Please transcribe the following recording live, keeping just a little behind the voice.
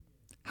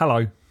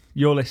Hello,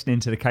 you're listening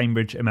to the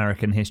Cambridge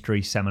American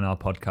History Seminar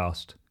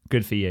Podcast.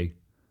 Good for you.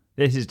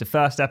 This is the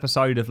first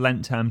episode of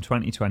Lent Term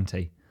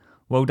 2020.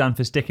 Well done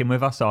for sticking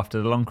with us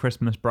after the long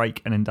Christmas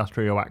break and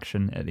industrial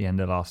action at the end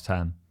of last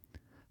term.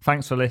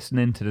 Thanks for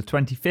listening to the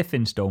 25th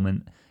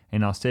instalment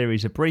in our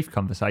series of brief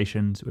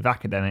conversations with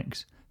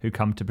academics who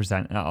come to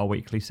present at our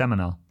weekly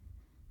seminar.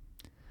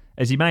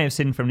 As you may have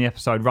seen from the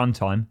episode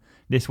runtime,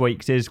 this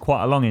week's is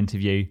quite a long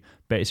interview,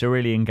 but it's a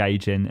really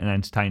engaging and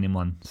entertaining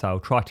one, so I'll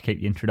try to keep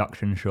the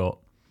introduction short.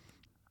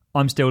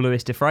 I'm still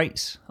Lewis de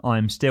Freites.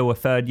 I'm still a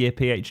third year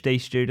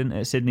PhD student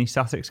at Sydney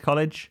Sussex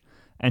College,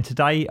 and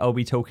today I'll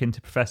be talking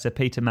to Professor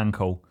Peter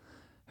Mankell,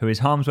 who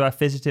is Harmsworth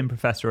Visiting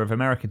Professor of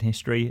American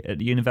History at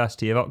the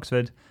University of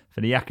Oxford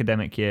for the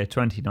academic year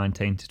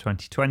 2019 to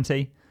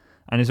 2020,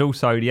 and is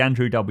also the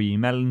Andrew W.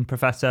 Mellon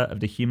Professor of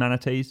the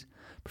Humanities,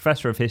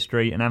 Professor of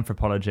History and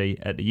Anthropology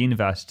at the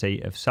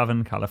University of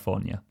Southern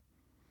California.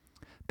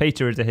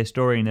 Peter is a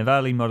historian of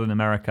early modern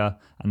America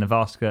and the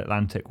vast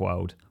Atlantic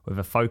world, with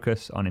a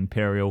focus on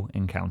imperial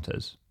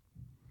encounters.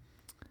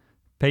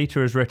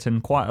 Peter has written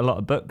quite a lot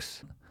of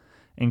books,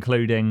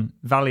 including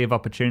Valley of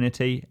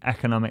Opportunity,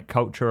 Economic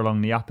Culture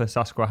Along the Upper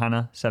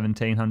Susquehanna,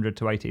 1700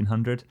 to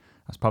 1800,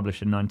 that's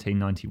published in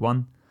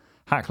 1991,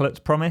 Hakluyt's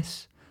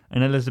Promise,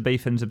 An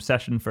Elizabethan's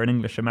Obsession for an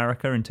English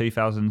America in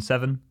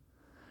 2007,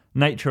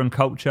 Nature and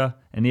Culture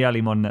in the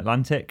Early Modern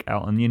Atlantic,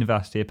 out on the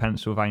University of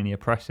Pennsylvania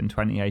Press in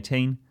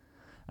 2018,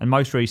 and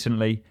most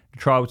recently, The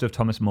Trials of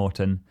Thomas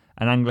Morton,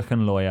 an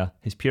Anglican lawyer,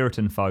 his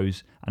Puritan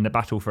foes, and the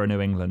Battle for New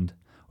England,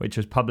 which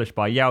was published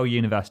by Yale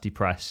University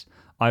Press,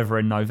 either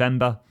in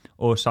November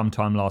or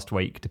sometime last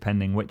week,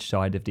 depending which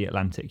side of the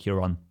Atlantic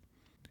you're on.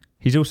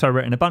 He's also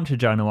written a bunch of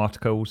journal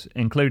articles,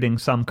 including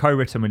some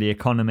co-written with the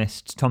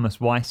economists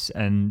Thomas Weiss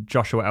and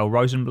Joshua L.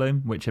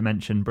 Rosenblum, which I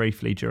mentioned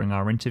briefly during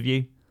our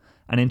interview.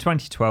 And in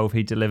 2012,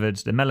 he delivered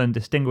the Mellon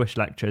Distinguished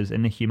Lectures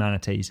in the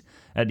Humanities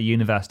at the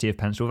University of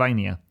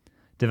Pennsylvania,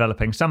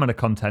 developing some of the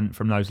content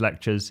from those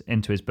lectures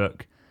into his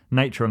book,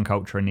 Nature and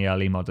Culture in the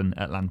Early Modern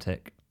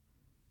Atlantic.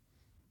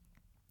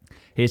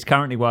 He is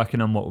currently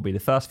working on what will be the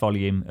first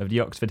volume of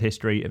the Oxford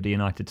History of the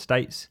United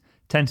States,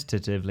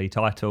 tentatively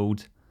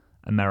titled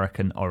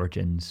American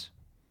Origins.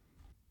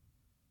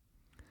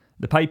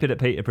 The paper that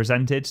Peter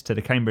presented to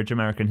the Cambridge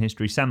American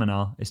History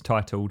Seminar is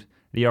titled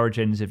The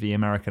Origins of the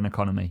American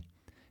Economy.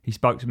 He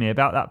spoke to me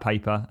about that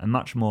paper and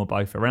much more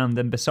both around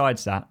and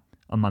besides that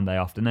on Monday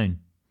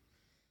afternoon.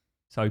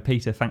 So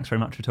Peter, thanks very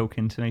much for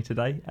talking to me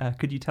today.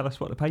 Could you tell us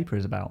what the paper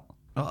is about?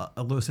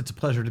 Lewis, it's a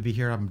pleasure to be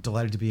here. I'm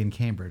delighted to be in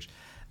Cambridge.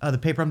 The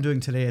paper I'm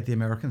doing today at the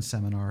American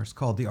Seminar is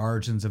called The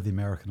Origins of the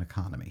American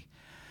Economy.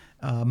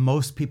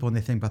 Most people, when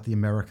they think about the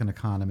American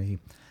economy,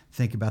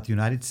 think about the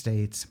United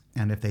States,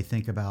 and if they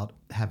think about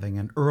having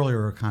an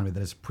earlier economy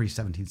that is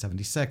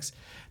pre-1776,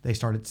 they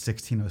start at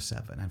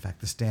 1607. In fact,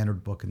 the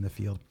standard book in the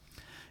field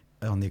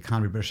on the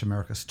economy of British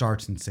America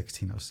starts in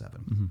 1607.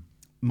 Mm-hmm.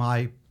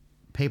 My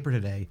paper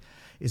today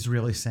is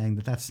really saying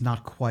that that's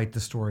not quite the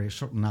story,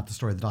 certainly not the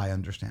story that I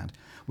understand.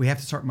 We have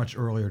to start much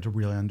earlier to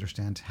really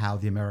understand how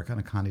the American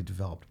economy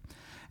developed.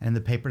 And in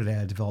the paper today,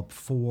 I developed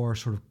four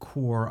sort of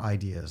core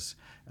ideas,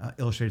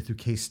 illustrated through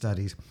case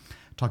studies,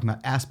 talking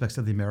about aspects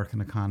of the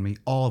American economy,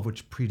 all of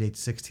which predate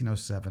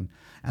 1607,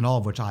 and all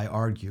of which I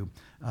argue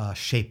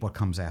shape what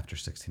comes after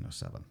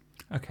 1607.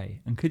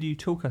 Okay, and could you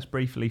talk us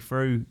briefly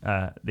through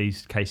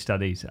these case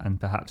studies and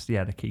perhaps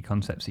the key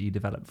concepts that you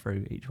developed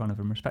through each one of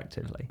them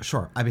respectively?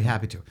 Sure, I'd be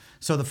happy to.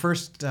 So the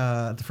first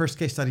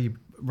case study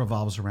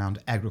revolves around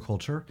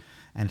agriculture,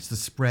 and it's the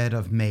spread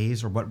of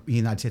maize, or what in the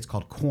United States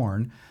called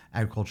corn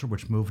agriculture,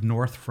 which moved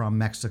north from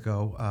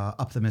Mexico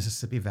up the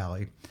Mississippi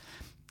Valley,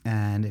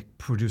 and it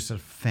produced a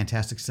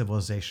fantastic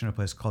civilization, a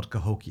place called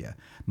Cahokia,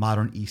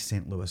 modern East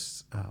St.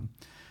 Louis.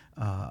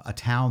 A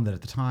town that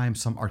at the time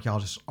some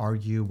archaeologists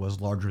argue was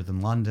larger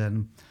than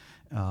London,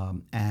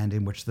 and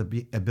in which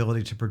the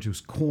ability to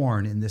produce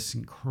corn in this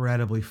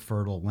incredibly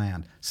fertile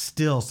land,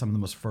 still some of the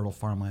most fertile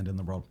farmland in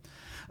the world,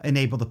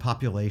 enabled the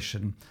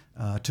population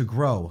to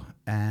grow.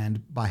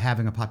 And by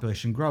having a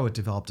population grow, it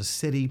developed a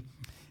city,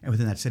 and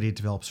within that city it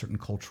developed certain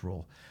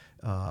cultural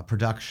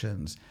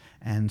productions.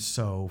 And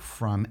so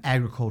from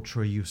agriculture,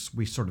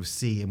 we sort of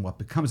see in what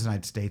becomes the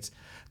United States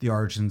the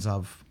origins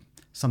of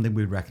something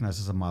we would recognize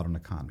as a modern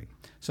economy.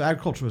 So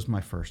agriculture was my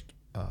first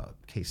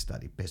case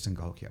study based in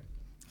Cahokia.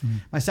 Mm-hmm.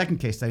 My second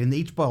case study, and they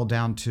each boil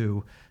down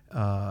to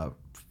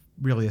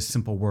really a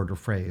simple word or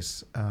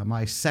phrase.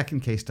 My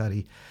second case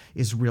study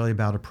is really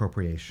about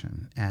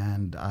appropriation.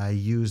 And I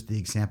used the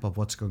example of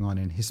what's going on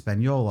in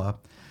Hispaniola,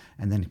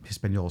 and then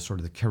Hispaniola is sort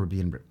of the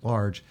Caribbean writ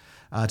large,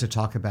 to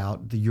talk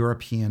about the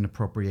European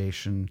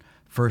appropriation,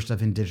 first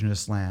of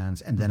indigenous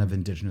lands and then of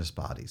indigenous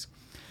bodies.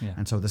 Yeah.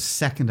 And so the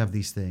second of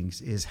these things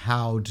is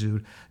how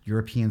do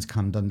Europeans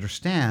come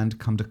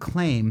to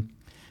claim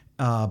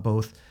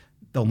both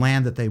the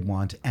land that they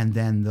want and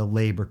then the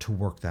labor to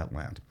work that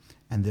land.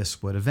 And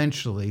this would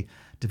eventually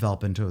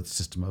develop into a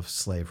system of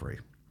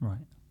slavery. Right.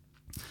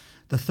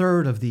 The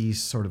third of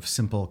these sort of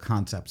simple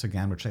concepts,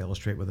 again, which I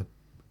illustrate with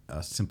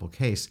simple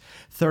case.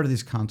 Third of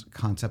these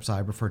concepts I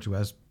refer to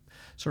as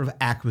sort of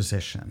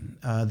acquisition,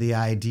 the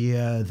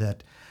idea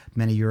that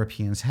many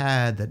Europeans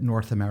had that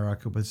North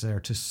America was there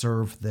to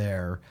serve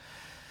their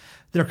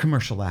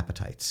commercial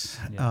appetites.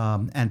 Yeah.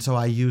 And so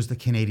I use the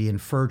Canadian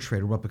fur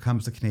trade, or what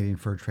becomes the Canadian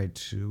fur trade,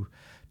 to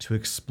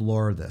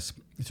explore this,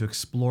 to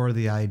explore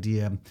the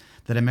idea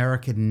that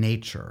American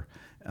nature,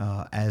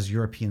 as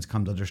Europeans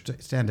come to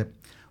understand it,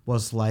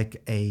 was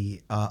like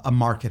a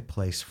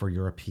marketplace for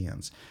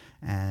Europeans.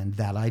 And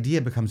that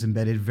idea becomes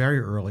embedded very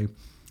early,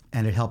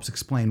 and it helps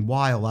explain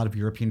why a lot of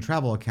European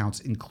travel accounts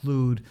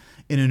include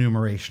an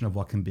enumeration of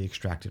what can be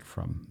extracted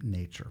from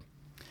nature.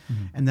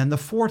 Mm-hmm. And then the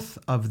fourth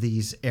of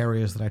these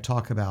areas that I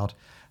talk about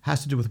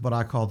has to do with what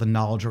I call the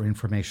knowledge or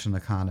information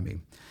economy.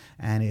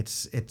 And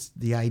it's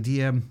the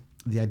idea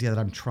that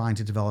I'm trying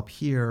to develop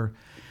here,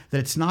 that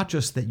it's not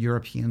just that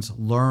Europeans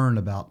learn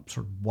about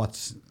sort of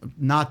what's,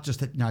 not just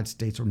that the United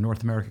States or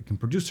North America can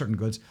produce certain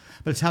goods,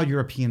 but it's how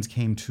Europeans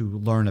came to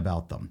learn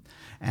about them.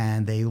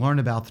 And they learn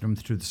about them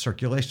through the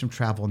circulation of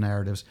travel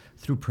narratives,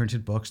 through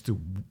printed books,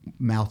 through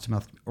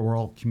mouth-to-mouth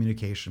oral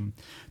communication,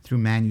 through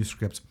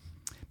manuscripts.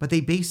 But they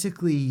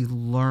basically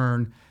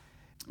learn,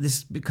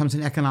 this becomes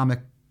an economic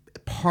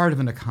part of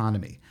an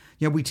economy.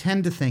 You know, we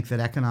tend to think that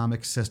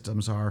economic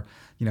systems are,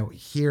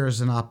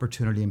 here's an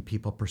opportunity and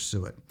people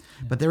pursue it.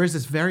 Yeah. But there is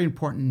this very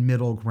important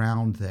middle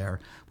ground there,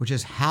 which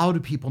is, how do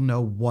people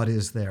know what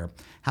is there?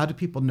 How do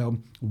people know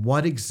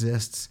what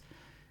exists,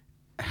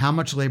 how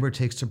much labor it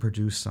takes to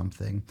produce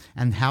something,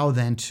 and how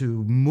then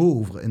to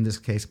move, in this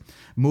case,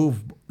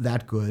 move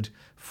that good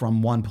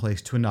from one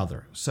place to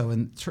another. So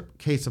in the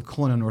case of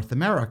colonial North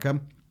America,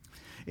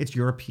 it's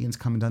Europeans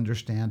coming to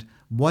understand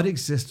what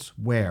exists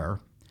where,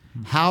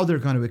 how they're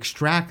going to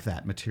extract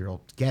that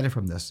material, get it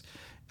from this,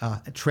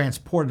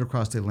 transport it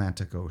across the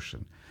Atlantic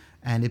Ocean.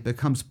 And it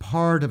becomes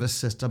part of a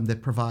system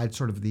that provides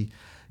sort of the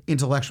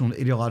intellectual and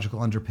ideological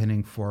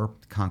underpinning for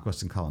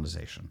conquest and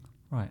colonization.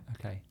 Right,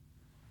 okay.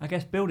 I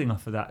guess building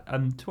off of that,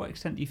 to what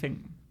extent do you think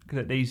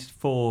that these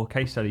 4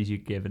 case studies you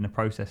give and the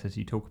processes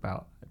you talk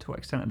about, to what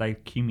extent are they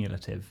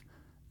cumulative?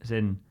 As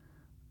in,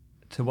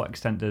 to what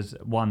extent does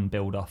one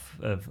build off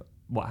of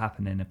what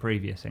happened in a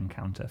previous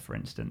encounter, for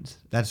instance?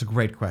 That's a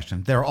great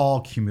question. They're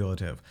all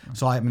cumulative. Okay.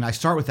 So I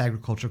start with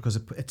agriculture because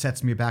it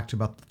sets me back to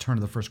about the turn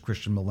of the first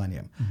Christian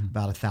millennium,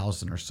 about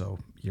 1,000 or so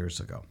years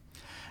ago.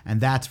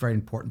 And that's very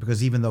important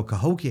because even though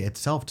Cahokia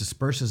itself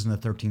disperses in the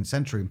 13th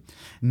century,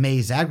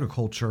 maize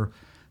agriculture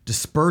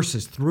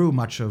disperses through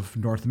much of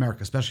North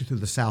America, especially through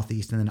the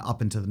southeast and then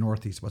up into the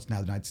northeast, what's now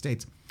the United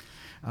States,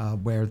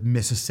 where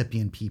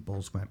Mississippian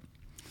peoples went.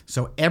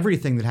 So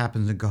everything that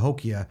happens in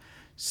Cahokia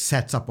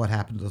sets up what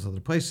happened to those other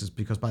places,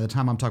 because by the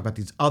time I'm talking about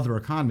these other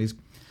economies,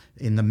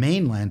 in the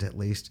mainland at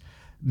least,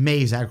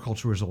 maize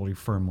agriculture is already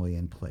firmly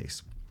in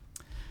place.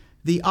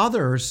 The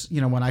others,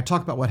 when I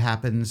talk about what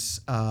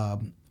happens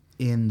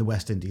in the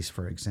West Indies,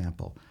 for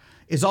example,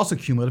 is also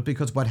cumulative,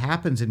 because what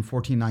happens in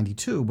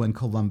 1492 when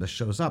Columbus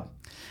shows up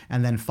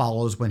and then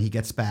follows when he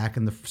gets back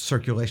and the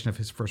circulation of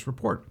his first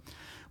report,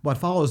 what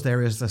follows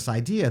there is this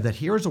idea that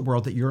here's a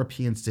world that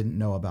Europeans didn't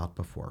know about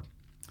before.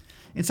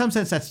 In some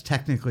sense, that's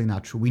technically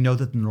not true. We know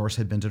that the Norse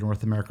had been to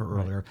North America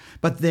earlier,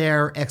 but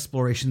their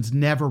explorations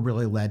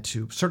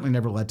certainly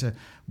never led to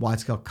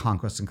wide-scale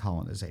conquest and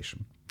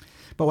colonization.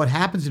 But what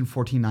happens in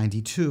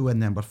 1492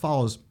 and then what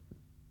follows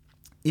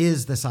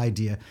is this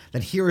idea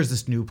that here is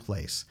this new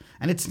place.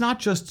 And it's not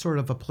just sort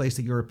of a place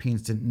that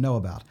Europeans didn't know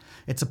about.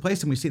 It's a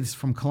place, and we see this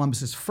from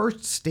Columbus's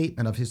first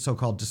statement of his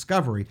so-called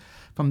discovery.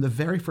 From the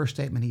very first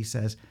statement, he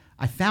says,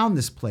 I found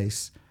this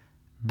place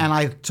and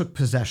I took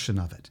possession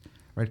of it.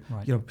 Right.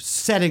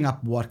 Setting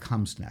up what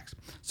comes next.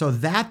 So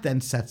that then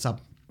sets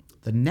up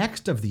the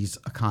next of these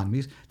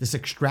economies, this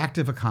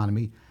extractive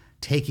economy,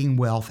 taking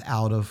wealth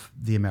out of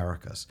the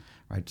Americas.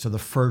 Right. So the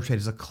fur trade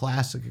is a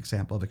classic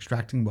example of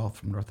extracting wealth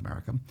from North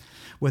America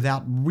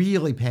without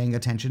really paying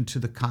attention to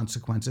the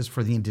consequences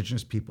for the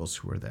indigenous peoples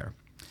who are there.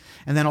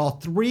 And then all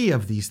 3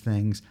 of these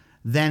things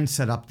then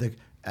set up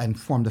and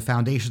form the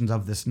foundations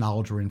of this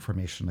knowledge or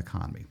information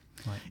economy.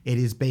 Right. It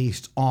is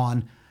based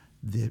on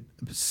the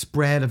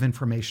spread of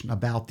information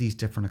about these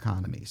different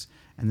economies,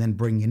 and then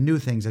bringing in new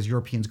things as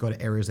Europeans go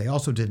to areas they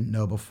also didn't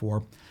know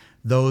before.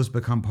 Those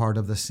become part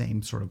of the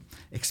same sort of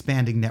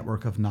expanding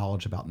network of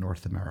knowledge about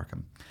North America.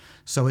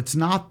 So it's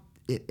not.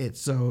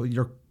 So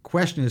your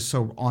question is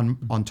so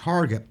on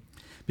target,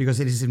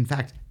 because it is in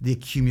fact the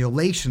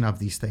accumulation of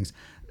these things,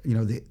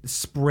 the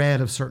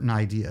spread of certain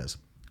ideas,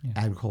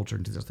 agriculture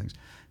into those things,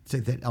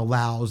 that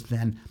allows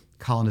then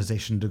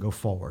colonization to go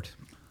forward.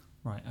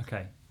 Right.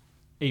 Okay.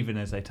 Even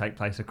as they take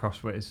place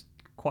across what is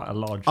quite a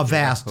large... A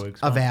vast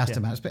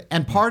amount of space.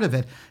 And part of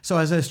it, so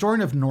as a historian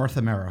of North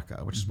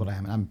America, which is what I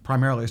am, I'm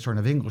primarily a historian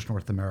of English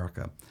North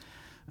America,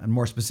 and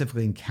more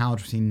specifically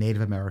encounters between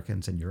Native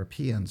Americans and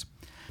Europeans,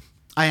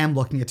 I am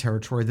looking at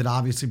territory that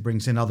obviously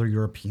brings in other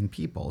European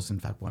peoples. In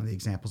fact, one of the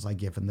examples I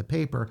give in the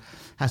paper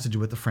has to do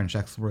with the French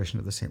exploration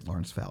of the St.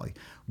 Lawrence Valley.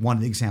 One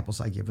of the examples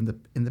I give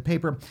in the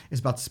paper is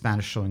about the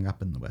Spanish showing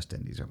up in the West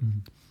Indies. Mm-hmm.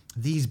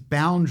 These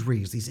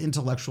boundaries, these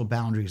intellectual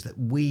boundaries that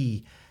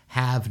we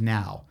have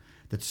now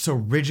that so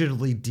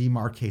rigidly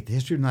demarcate the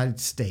history of the United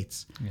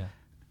States,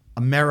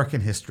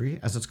 American history,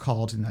 as it's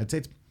called in the United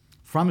States,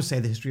 from, say,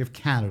 the history of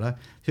Canada,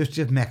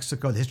 history of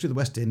Mexico, the history of the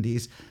West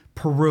Indies,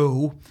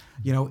 Peru,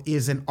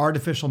 is an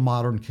artificial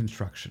modern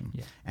construction.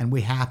 Yeah. And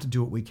we have to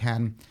do what we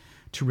can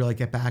to really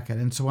get back at it.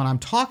 And so when I'm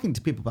talking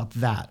to people about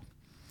that,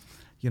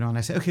 and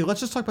I say, okay,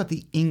 let's just talk about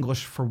the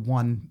English for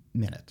 1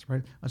 minute,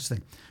 right? Let's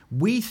think.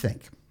 We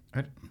think,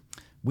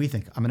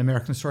 I'm an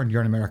American historian,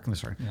 you're an American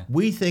historian. Yeah.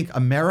 We think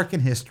American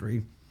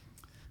history,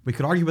 we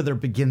could argue whether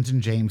it begins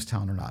in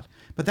Jamestown or not,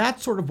 but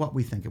that's sort of what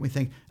we think. And we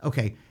think,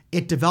 okay,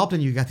 it developed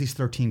and you got these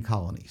 13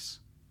 colonies,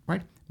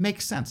 right?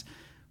 Makes sense.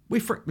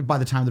 By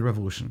the time of the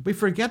Revolution. We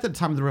forget that at the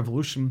time of the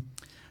Revolution,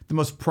 the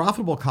most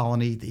profitable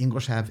colony the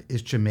English have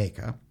is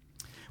Jamaica.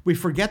 We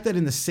forget that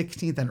in the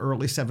 16th and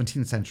early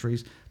 17th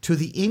centuries, to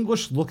the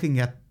English looking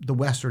at the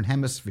Western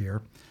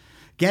Hemisphere,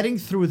 getting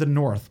through the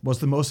North was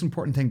the most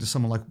important thing to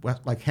someone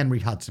like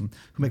Henry Hudson,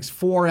 who makes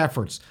 4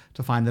 efforts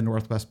to find the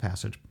Northwest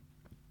Passage.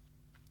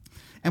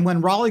 And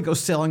when Raleigh goes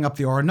sailing up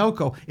the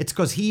Orinoco, it's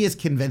because he is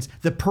convinced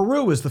that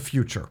Peru is the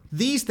future.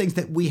 These things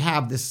that we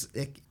have,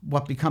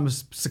 what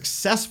becomes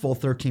successful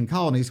 13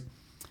 colonies,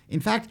 in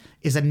fact,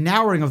 is a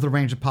narrowing of the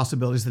range of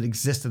possibilities that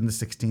existed in the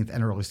 16th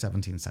and early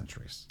 17th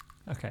centuries.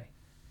 Okay.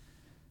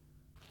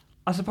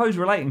 I suppose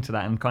relating to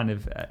that and kind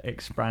of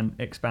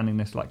expanding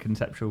this like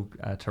conceptual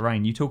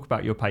terrain, you talk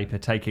about your paper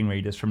taking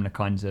readers from the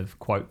kinds of,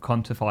 quote,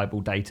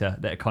 quantifiable data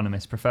that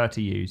economists prefer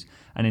to use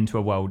and into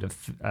a world of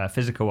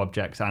physical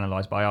objects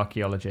analysed by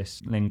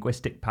archaeologists,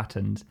 linguistic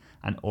patterns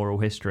and oral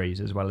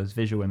histories, as well as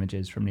visual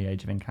images from the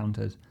Age of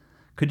Encounters.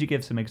 Could you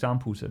give some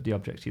examples of the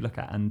objects you look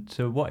at, and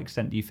to what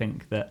extent do you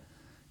think that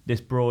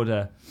this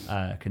broader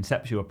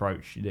conceptual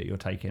approach that you're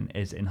taking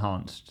is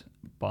enhanced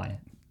by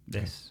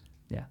this?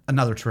 Yeah.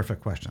 Another terrific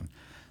question.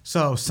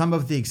 So some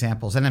of the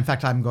examples, and in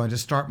fact, I'm going to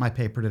start my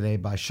paper today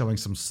by showing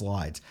some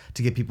slides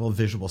to give people a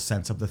visual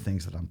sense of the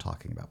things that I'm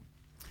talking about.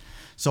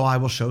 So I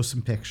will show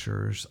some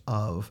pictures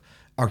of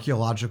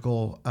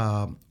archaeological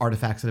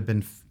artifacts that have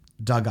been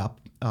dug up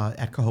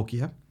at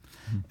Cahokia,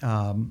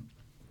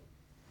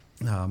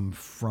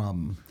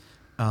 from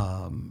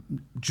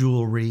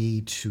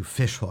jewelry to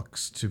fish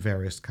hooks to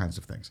various kinds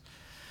of things.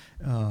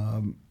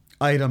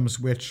 Items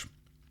which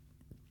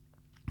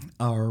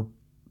are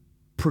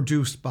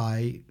produced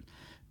by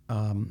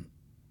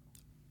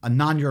a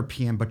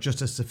non-European but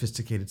just as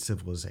sophisticated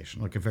civilization,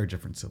 like a very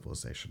different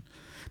civilization.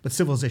 But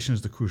civilization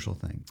is the crucial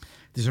thing.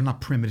 These are not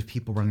primitive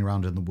people running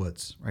around in the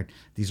woods, right?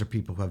 These are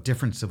people who have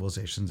different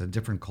civilizations and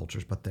different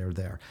cultures, but they're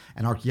there.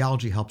 And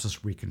archaeology helps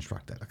us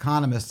reconstruct that.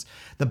 Economists,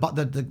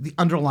 the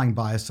underlying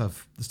bias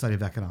of the study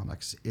of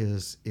economics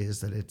is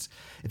that it's,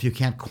 if you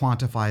can't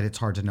quantify it, it's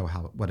hard to know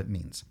what it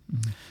means.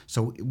 Mm-hmm.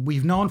 So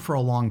we've known for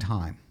a long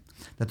time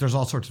that there's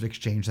all sorts of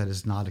exchange that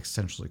is not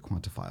essentially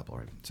quantifiable.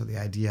 Right? So the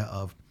idea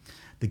of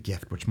the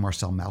gift, which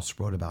Marcel Mauss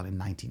wrote about in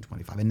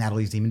 1925, and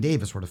Natalie Zeman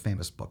Davis wrote a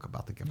famous book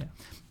about the gift. Yeah.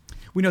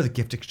 We know that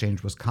gift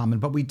exchange was common,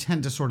 but we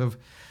tend to sort of,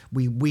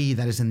 we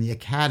that is in the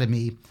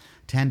academy,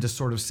 tend to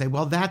sort of say,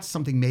 well, that's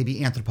something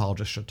maybe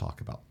anthropologists should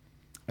talk about.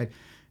 Right?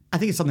 I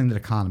think it's something that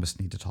economists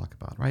need to talk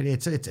about, right?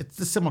 It's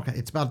the similar.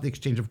 It's about the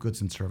exchange of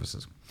goods and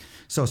services.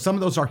 So some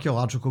of those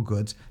archaeological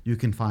goods you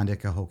can find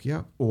at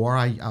Cahokia, or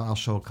I'll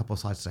show a couple of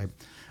slides today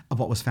of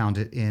what was found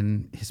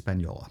in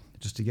Hispaniola,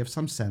 just to give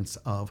some sense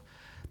of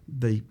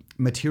the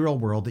material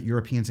world that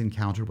Europeans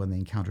encountered when they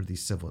encountered the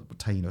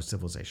Taino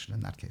civilization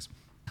in that case.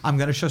 I'm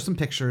going to show some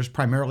pictures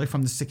primarily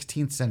from the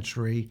 16th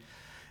century,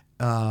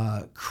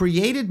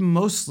 created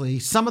mostly,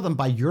 some of them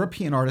by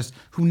European artists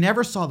who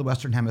never saw the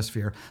Western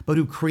Hemisphere, but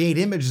who create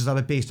images of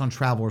it based on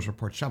travelers'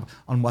 reports,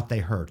 on what they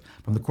heard.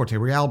 From the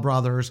Corte-Real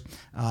brothers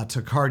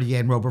to Cartier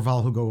and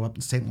Roberval, who go up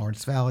in St.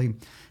 Lawrence Valley.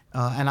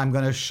 And I'm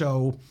going to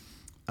show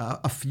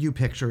a few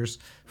pictures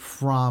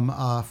from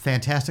a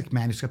fantastic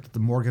manuscript at the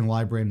Morgan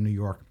Library in New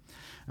York,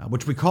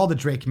 which we call the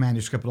Drake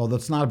manuscript, although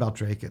it's not about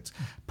Drake. Its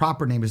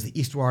proper name is the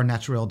Histoire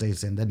naturelle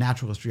des Indes, the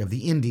natural history of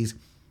the Indies,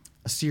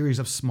 a series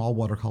of small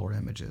watercolor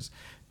images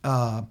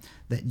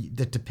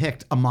that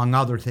depict, among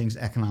other things,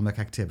 economic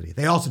activity.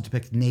 They also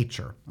depict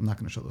nature. I'm not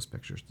going to show those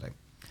pictures today.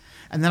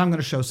 And then I'm going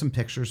to show some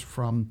pictures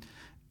from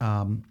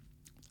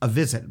a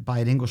visit by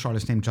an English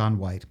artist named John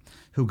White,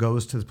 who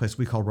goes to the place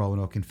we call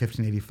Roanoke in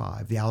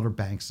 1585, the Outer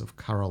Banks of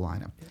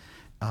Carolina.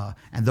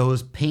 And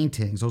those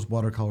paintings, those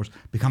watercolors,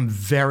 become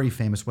very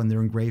famous when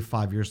they're engraved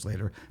 5 years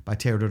later by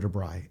Theodore de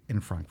Bry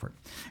in Frankfurt.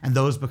 And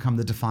those become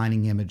the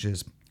defining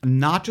images,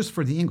 not just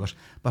for the English,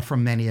 but for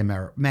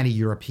many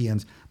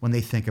Europeans when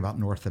they think about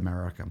North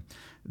America.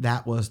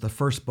 That was the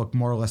first book,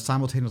 more or less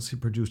simultaneously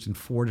produced in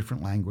 4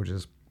 different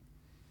languages: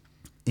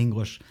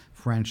 English,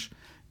 French,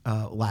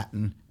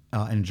 Latin,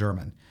 and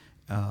German.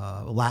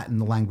 Latin,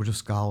 the language of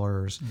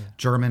scholars,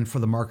 German for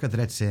the market that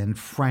it's in,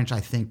 French, I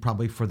think,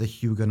 probably for the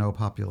Huguenot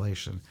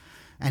population,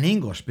 and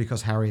English,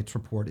 because Harriet's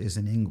report is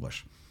in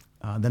English.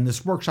 Then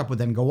this workshop would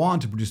then go on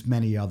to produce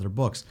many other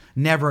books.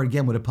 Never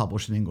again would it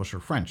publish in English or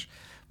French.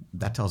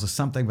 That tells us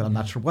something, but I'm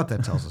not sure what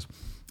that tells us.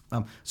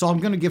 So I'm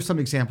going to give some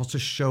examples to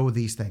show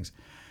these things.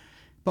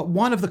 But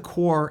one of the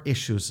core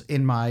issues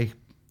in my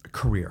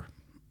career,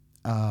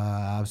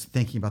 I was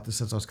thinking about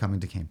this as I was coming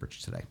to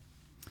Cambridge today.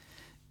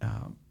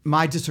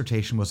 My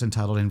dissertation was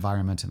entitled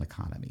Environment and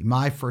Economy.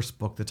 My first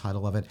book, the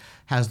title of it,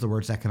 has the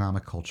words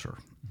economic culture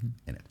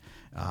in it.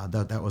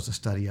 That was a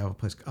study of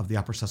the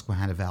Upper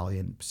Susquehanna Valley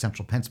in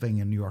central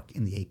Pennsylvania and New York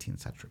in the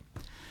 18th century.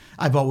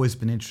 I've always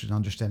been interested in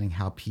understanding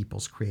how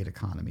peoples create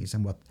economies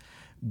and what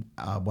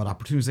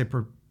opportunities they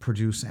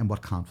produce and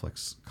what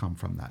conflicts come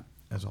from that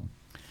as well.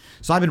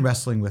 So I've been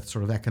wrestling with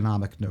sort of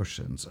economic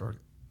notions, or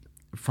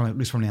at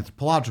least from an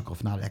anthropological,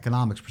 if not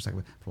economics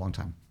perspective, for a long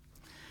time.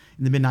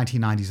 In the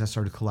mid-1990s, I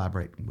started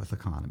collaborating with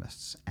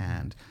economists,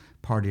 and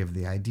part of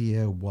the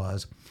idea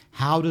was,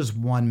 how does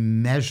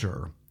one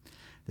measure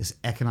this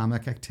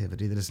economic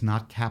activity that is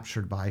not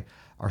captured by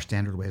our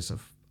standard ways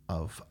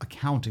of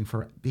accounting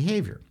for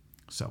behavior?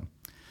 So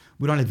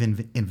we don't have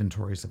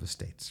inventories of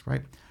estates,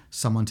 right?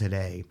 Someone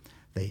today,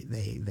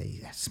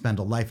 they spend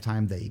a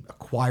lifetime, they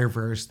acquire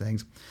various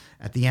things.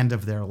 At the end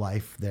of their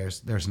life,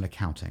 there's an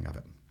accounting of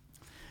it.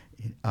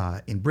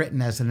 In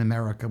Britain, as in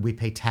America, we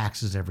pay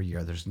taxes every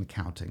year. There's an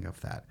accounting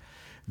of that.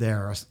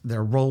 There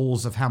are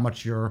rolls of how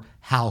much your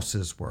house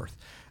is worth.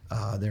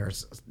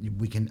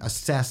 We can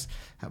assess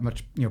how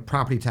much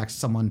property tax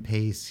someone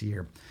pays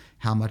here,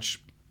 how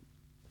much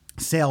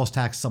sales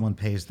tax someone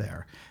pays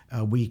there.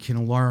 We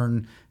can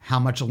learn how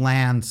much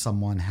land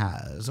someone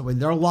has. I mean,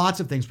 there are lots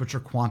of things which are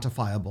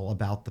quantifiable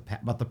about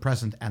the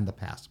present and the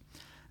past.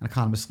 And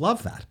economists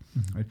love that,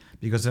 right?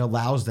 Because it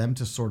allows them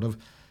to sort of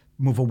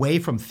move away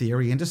from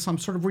theory into some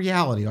sort of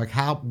reality, like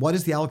what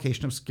is the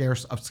allocation of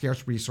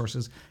scarce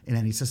resources in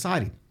any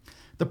society.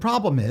 The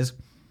problem is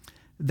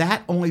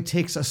that only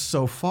takes us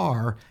so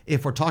far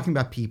if we're talking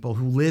about people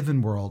who live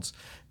in worlds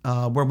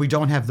where we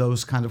don't have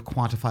those kind of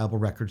quantifiable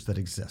records that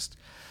exist.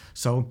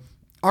 So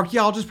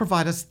archaeologists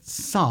provide us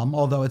some,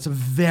 although it's a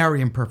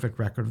very imperfect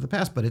record of the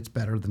past, but it's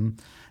better than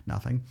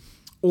nothing.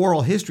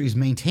 Oral histories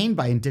maintained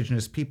by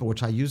indigenous people,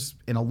 which I use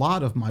in a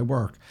lot of my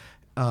work,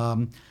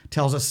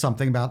 tells us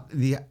something about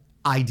the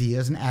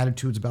ideas and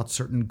attitudes about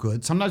certain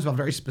goods, sometimes about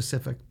very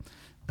specific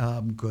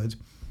goods.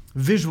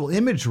 Visual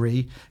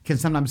imagery can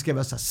sometimes give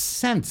us a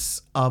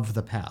sense of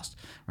the past.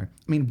 Right?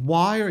 I mean,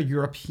 why are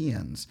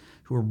Europeans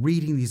who are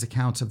reading these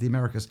accounts of the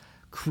Americas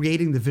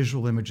creating the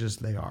visual images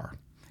they are?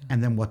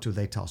 And then what do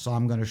they tell? So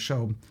I'm going to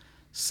show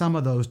some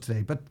of those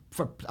today. But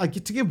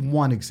to give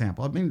one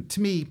example, I mean,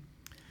 to me,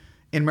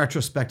 in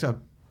retrospect,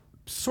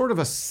 sort of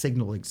a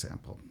signal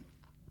example.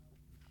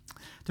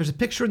 There's a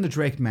picture in the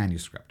Drake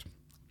manuscript.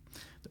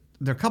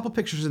 There are a couple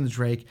pictures in the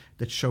Drake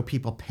that show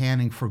people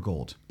panning for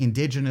gold,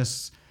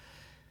 indigenous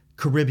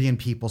Caribbean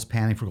peoples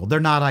panning for gold. They're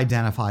not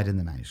identified in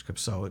the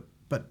manuscript,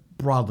 but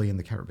broadly in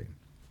the Caribbean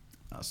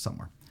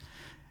somewhere.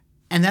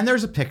 And then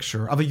there's a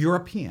picture of a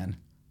European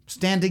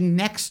standing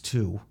next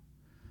to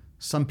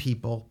some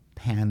people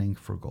panning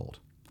for gold.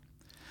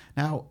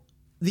 Now,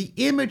 the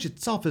image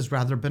itself is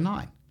rather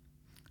benign.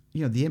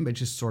 The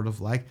image is sort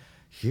of like,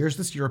 here's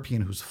this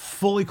European who's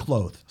fully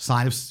clothed,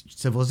 sign of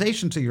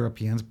civilization to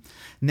Europeans,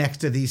 next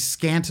to these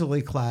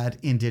scantily clad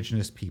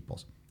indigenous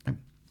peoples. And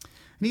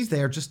he's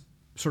there just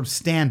sort of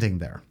standing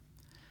there.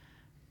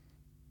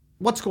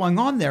 What's going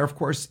on there, of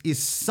course,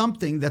 is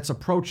something that's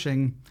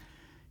approaching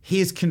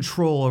his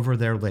control over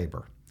their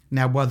labor.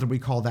 Now, whether we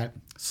call that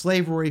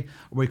slavery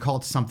or we call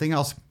it something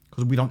else,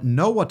 because we don't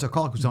know what to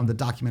call it because we don't have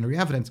the documentary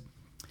evidence,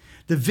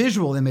 the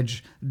visual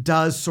image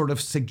does sort of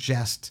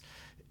suggest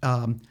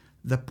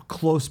the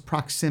close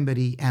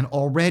proximity, and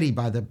already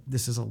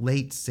this is a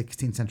late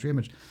 16th century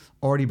image,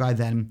 already by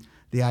then,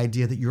 the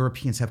idea that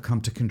Europeans have come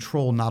to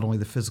control not only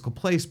the physical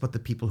place, but the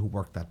people who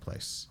work that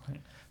place. Right.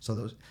 So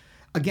those,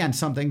 again,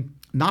 something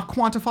not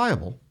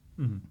quantifiable,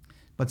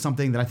 but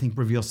something that I think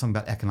reveals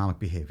something about economic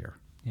behavior.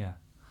 Yeah.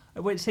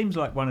 Well, it seems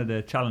like one of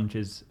the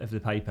challenges of the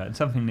paper, and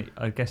something that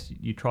I guess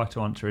you try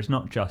to answer, is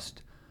not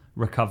just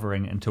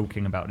recovering and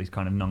talking about these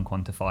kind of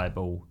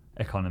non-quantifiable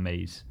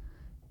economies.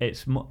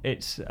 It's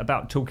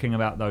about talking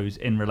about those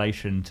in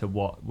relation to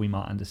what we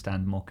might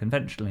understand more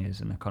conventionally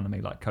as an economy,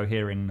 like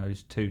cohering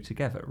those two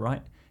together,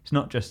 right? It's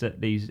not just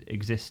that these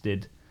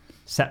existed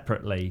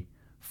separately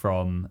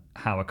from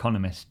how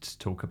economists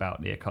talk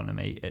about the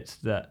economy. It's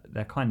that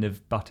they're kind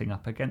of butting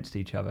up against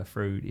each other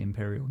through the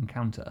imperial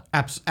encounter.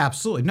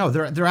 Absolutely. No,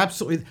 they're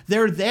absolutely,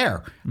 they're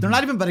there. They're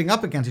not even butting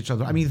up against each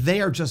other. I mean,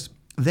 they are just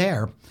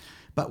there.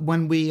 But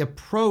when we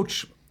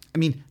approach,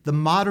 the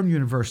modern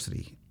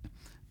university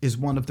is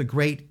one of the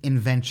great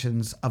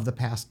inventions of the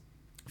past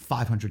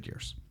 500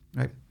 years,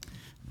 right?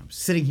 I'm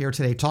sitting here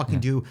today talking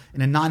to you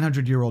in a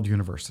 900-year-old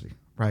university,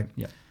 right?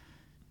 Yeah.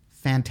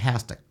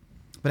 Fantastic.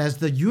 But as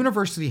the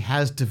university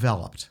has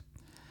developed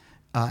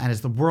and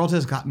as the world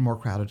has gotten more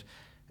crowded,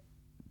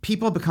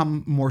 people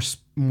become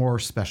more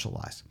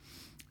specialized.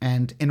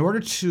 And in order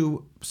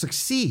to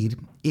succeed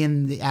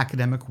in the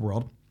academic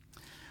world,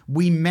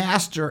 we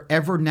master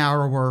ever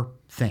narrower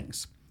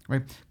things,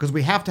 right? Because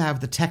we have to have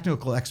the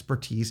technical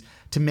expertise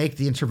to make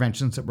the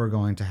interventions that we're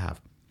going to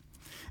have.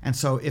 And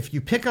so if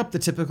you pick up the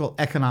typical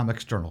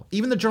economics journal,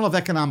 even the Journal of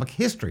Economic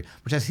History,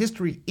 which has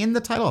history in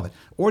the title of it,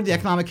 or the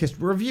Economic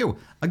History Review,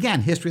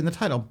 again, history in the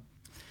title,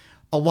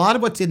 a lot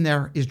of what's in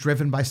there is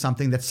driven by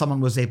something that someone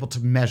was able to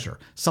measure,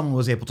 someone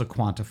was able to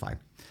quantify.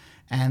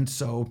 And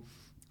so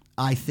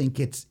I think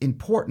it's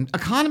important.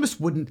 Economists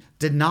wouldn't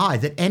deny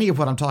that any of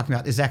what I'm talking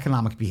about is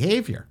economic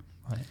behavior.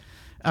 Right.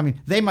 I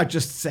mean, they might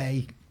just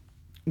say,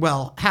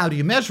 well, how do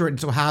you measure it? And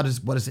so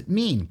what does it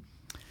mean?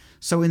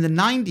 So in the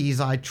 90s,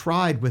 I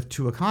tried with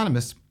two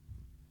economists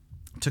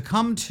to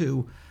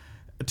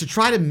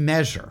try to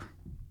measure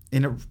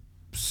in a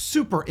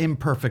super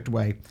imperfect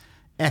way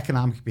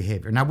economic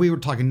behavior. Now, we were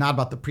talking not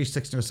about the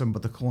pre-1607,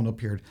 but the colonial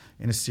period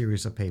in a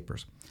series of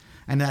papers.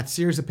 And in that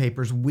series of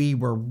papers, we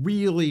were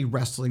really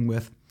wrestling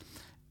with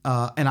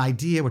an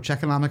idea which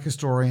economic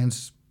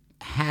historians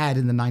had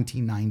in the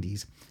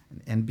 1990s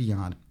and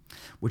beyond,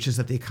 which is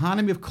that the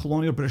economy of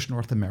colonial British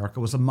North America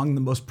was among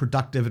the most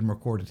productive in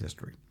recorded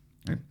history.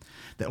 Right?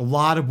 That a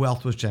lot of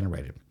wealth was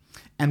generated.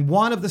 And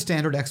one of the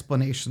standard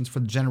explanations for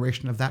the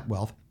generation of that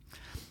wealth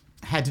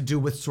had to do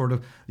with sort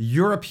of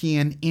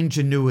European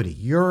ingenuity,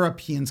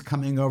 Europeans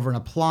coming over and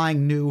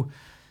applying new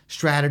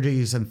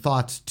strategies and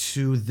thoughts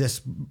to this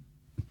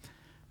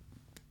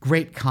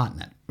great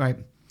continent, right?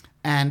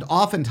 And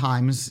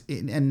oftentimes,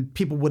 and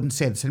people wouldn't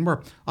say this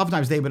anymore,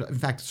 oftentimes they would, in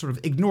fact, sort of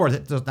ignore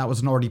that that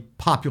was an already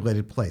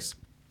populated place.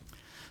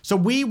 So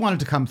we wanted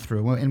to come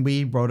through, and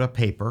we wrote a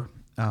paper,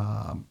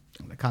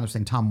 kind of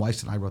saying Tom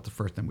Weiss and I wrote the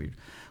first, then we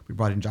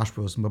brought in Josh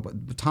Rosen,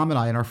 but Tom and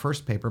I, in our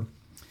first paper,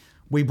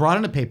 we brought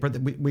in a paper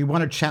that we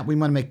want to chat, we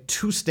want to make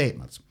two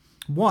statements.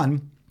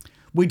 One,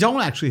 we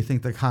don't actually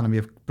think the economy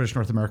of British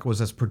North America was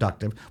as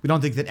productive. We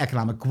don't think that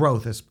economic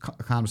growth, as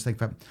economists think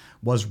that,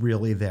 was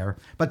really there.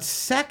 But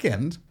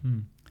second,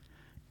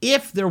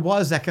 if there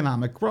was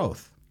economic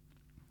growth,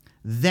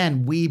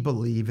 then we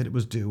believe that it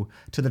was due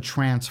to the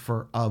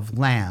transfer of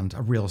land,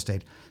 of real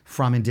estate,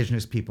 from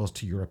indigenous peoples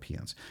to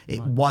Europeans.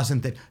 It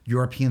wasn't that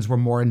Europeans were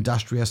more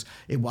industrious.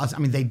 It was, I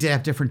mean, they did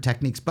have different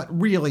techniques, but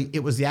really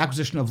it was the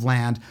acquisition of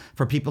land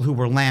for people who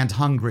were land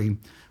hungry,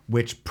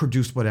 which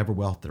produced whatever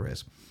wealth there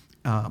is.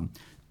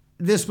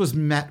 This was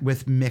met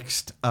with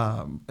mixed,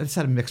 it's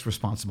had a mixed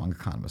response among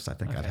economists, I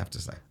think I'd have to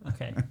say.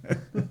 Okay.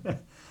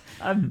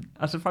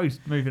 I suppose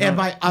moving on.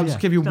 And I'll just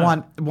give you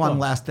one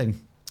last thing.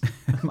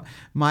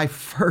 my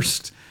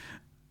first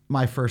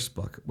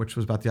book, which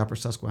was about the Upper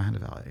Susquehanna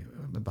Valley,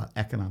 about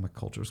economic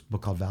culture, was a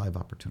book called Valley of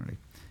Opportunity.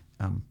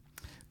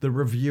 The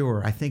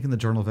reviewer, I think in the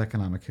Journal of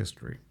Economic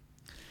History,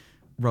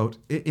 wrote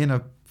in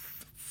a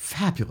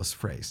fabulous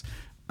phrase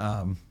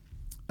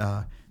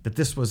that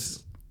this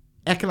was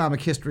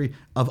economic history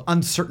of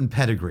uncertain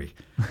pedigree.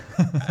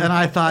 And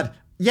I thought,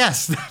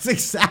 yes, that's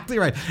exactly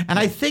right. And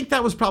I think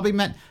that was probably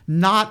meant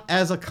not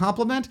as a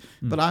compliment,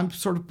 but I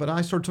sort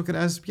of took it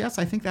as, yes,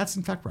 I think that's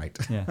in fact right.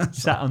 Yeah,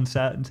 it's that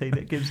uncertainty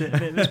that gives it a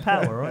bit of its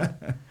power, right?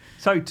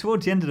 So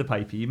towards the end of the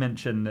paper, you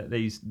mentioned that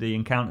the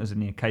encounters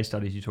and the case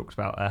studies you talked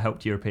about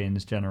helped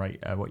Europeans generate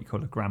what you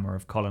call a grammar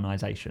of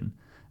colonization.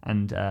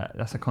 And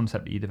that's a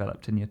concept that you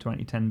developed in your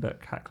 2010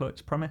 book,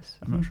 Hakluyt's Promise.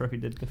 I'm not sure if you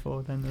did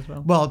before then as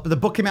well. Well, the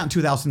book came out in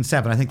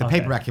 2007. I think the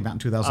paperback came out in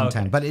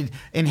 2010. But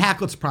in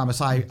Hakluyt's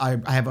Promise, I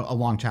have a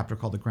long chapter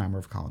called The Grammar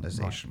of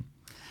Colonization.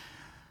 Right.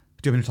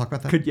 Do you want me to talk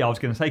about that? I was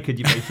going to say, could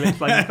you briefly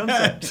explain the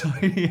concept? So,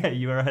 yeah,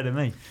 you were ahead of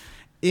me.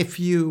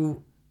 If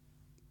you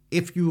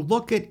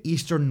look at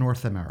Eastern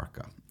North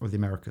America, or the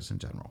Americas in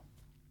general,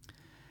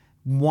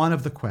 one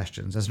of the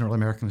questions, as an early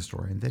American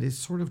historian, that is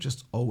sort of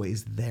just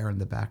always there in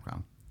the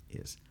background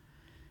is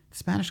the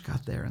Spanish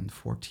got there in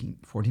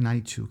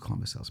 1492,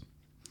 Columbus sails.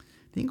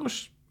 The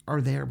English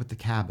are there with the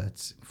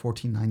Cabots in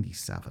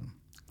 1497.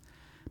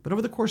 But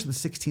over the course of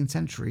the 16th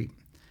century,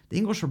 the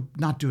English are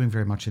not doing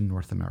very much in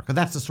North America.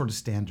 That's the sort of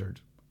standard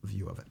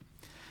view of it.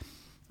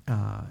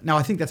 Now,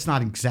 I think that's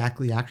not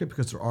exactly accurate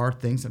because there are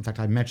things, in fact,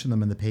 I mentioned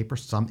them in the paper,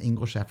 some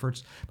English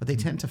efforts, but they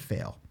tend to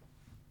fail.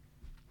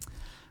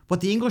 What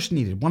the English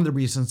needed, one of the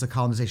reasons the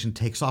colonization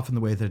takes off in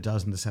the way that it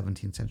does in the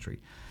 17th century,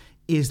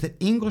 is that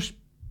English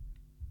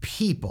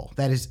people,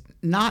 that is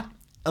not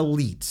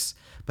elites,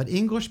 but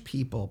English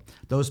people,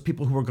 those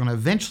people who are going to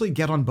eventually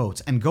get on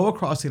boats and go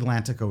across the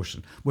Atlantic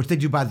Ocean, which they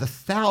do by the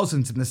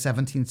thousands in the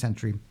 17th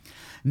century,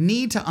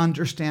 need to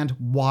understand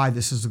why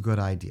this is a good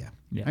idea.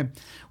 Yeah. Right?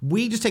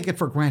 We just take it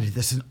for granted.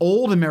 This is an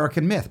old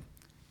American myth.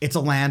 It's a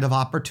land of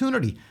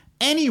opportunity.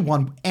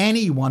 Anyone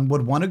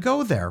would want to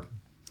go there.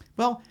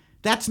 Well,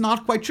 that's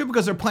not quite true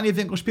because there are plenty of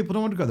English people who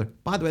don't want to go there.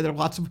 By the way, there are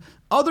lots of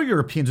other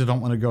Europeans who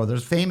don't want to go.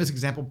 There's a famous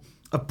example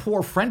of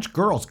poor French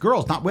girls,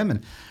 not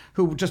women,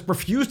 who just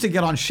refuse to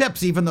get on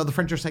ships even though the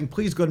French are saying,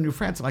 please go to New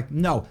France. They're like,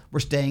 no, we're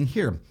staying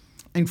here.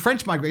 And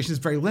French migration is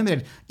very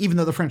limited, even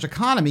though the French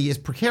economy is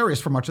precarious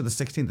for much of the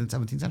 16th and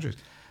 17th centuries.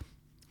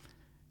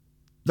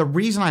 the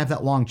reason I have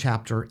that long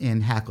chapter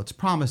in Hakluyt's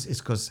Promise is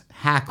because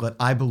Hakluyt,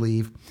 I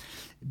believe,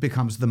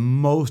 becomes the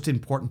most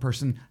important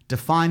person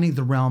defining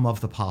the realm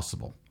of the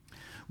possible.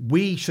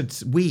 We,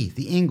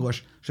 the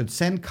English, should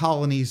send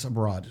colonies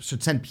abroad,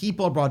 should send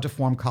people abroad to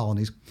form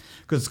colonies,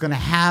 because it's going to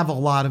have a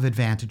lot of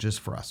advantages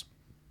for us.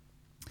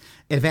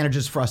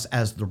 Advantages for us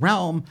as the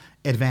realm,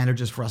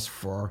 advantages for us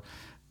for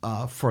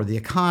the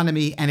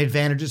economy, and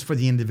advantages for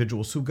the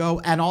individuals who go,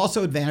 and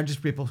also advantages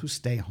for people who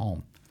stay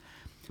home.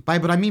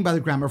 What I mean by the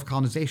grammar of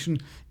colonization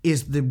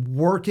is the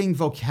working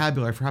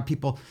vocabulary for how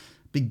people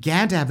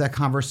began to have that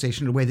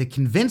conversation in a way that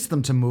convinced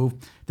them to move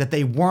that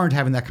they weren't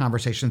having that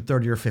conversation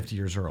 30 or 50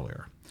 years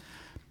earlier.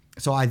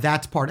 So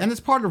that's part, and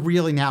it's part of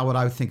really now what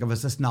I would think of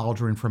as this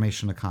knowledge or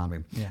information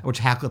economy, which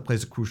Hakluyt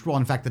plays a crucial role.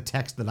 In fact, the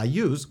text that I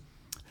use,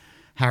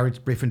 Harriet's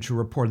Brief and True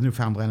Report of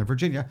Newfoundland and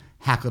Virginia,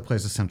 Hakluyt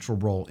plays a central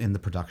role in the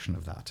production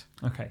of that.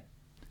 Okay.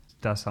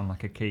 It does sound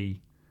like a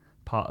key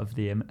part of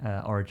the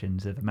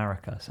origins of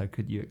America. So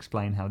could you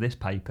explain how this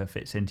paper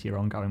fits into your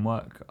ongoing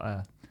work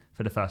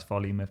for the first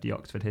volume of the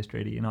Oxford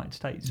History of the United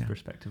States,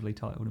 respectively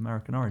titled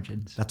American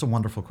Origins? That's a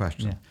wonderful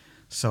question. Yeah.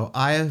 So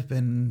I have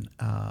been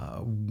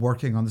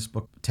working on this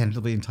book,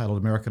 tentatively entitled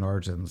American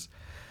Origins,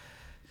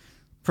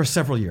 for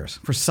several years,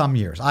 for some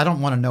years. I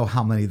don't want to know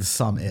how many the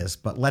sum is,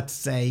 but let's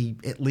say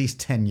at least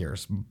 10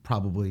 years,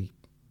 probably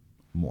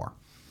more.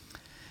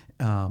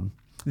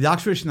 The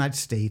Oxford History of the United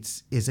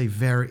States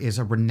is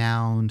a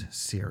renowned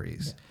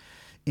series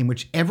in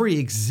which every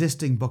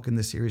existing book in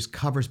the series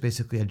covers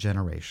basically a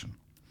generation,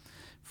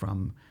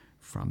 from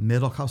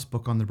Middlecoff's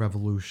book on the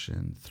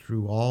Revolution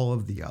through all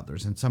of the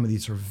others. And some of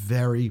these are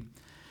very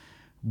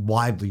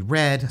widely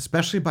read,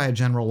 especially by a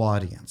general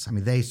audience. I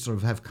mean, they sort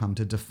of have come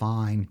to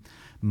define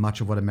much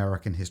of what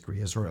American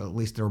history is, or at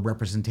least they're a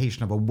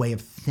representation of a way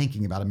of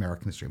thinking about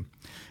American history.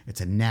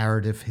 It's a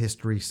narrative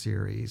history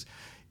series,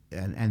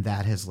 and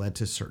that has led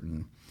to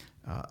certain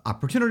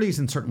opportunities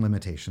and certain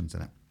limitations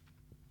in it.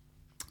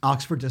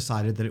 Oxford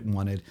decided that it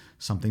wanted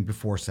something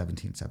before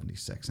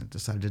 1776, and it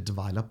decided to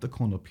divide up the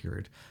colonial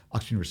period,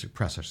 Oxford University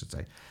Press, I should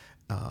say,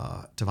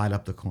 divide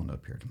up the colonial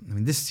period. I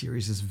mean, this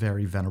series is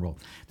very venerable.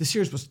 This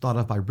series was thought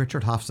of by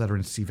Richard Hofstadter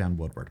and C. Van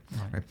Woodward.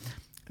 Right?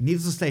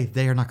 Needless to say,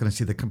 they are not going to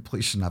see the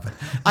completion of it.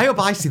 I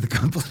hope I see the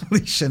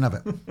completion of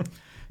it.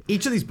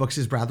 Each of these books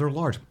is rather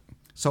large.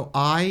 So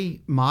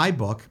my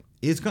book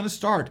is going to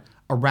start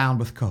around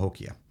with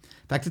Cahokia.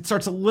 In fact, it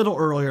starts a little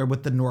earlier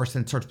with the Norse,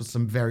 and it starts with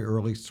some very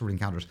early sort of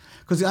encounters.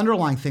 Because the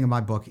underlying thing of my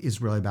book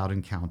is really about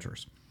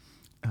encounters.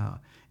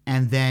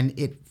 And then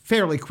it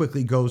fairly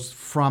quickly goes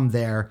from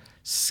there,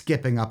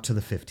 skipping up to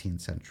the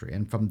 15th century.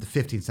 And from the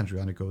 15th century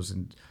on, it goes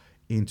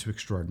into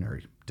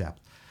extraordinary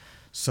depth.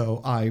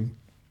 So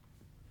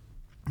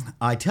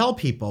I tell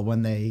people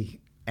when they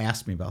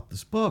ask me about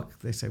this book,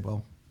 they say,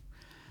 well,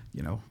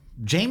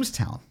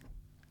 Jamestown.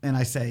 And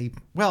I say,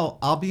 well,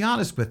 I'll be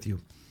honest with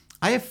you.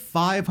 I have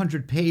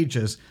 500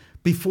 pages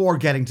before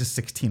getting to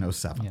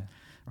 1607,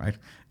 right?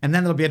 And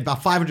then there'll be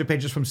about 500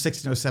 pages from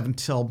 1607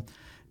 till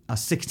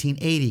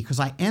 1680, because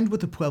I end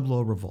with the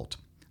Pueblo Revolt.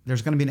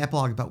 There's going to be an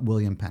epilogue about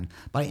William Penn,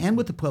 but I end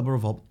with the Pueblo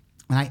Revolt,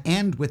 and I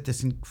end with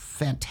this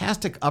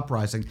fantastic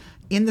uprising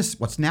in this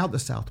what's now the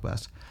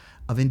Southwest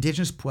of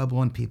indigenous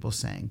Puebloan people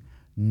saying,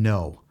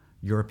 no,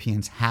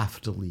 Europeans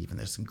have to leave, and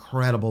this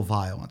incredible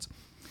violence.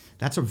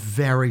 That's a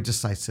very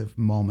decisive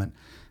moment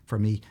for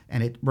me,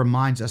 and it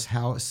reminds us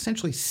how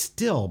essentially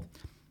still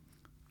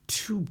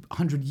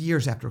 200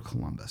 years after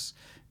Columbus,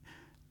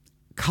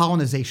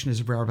 colonization is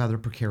a rather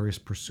precarious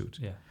pursuit.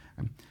 Yeah.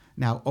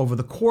 Now, over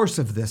the course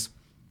of this,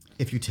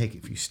 if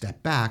you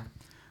step back,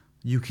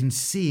 you can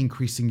see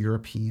increasing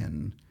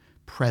European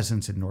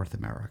presence in North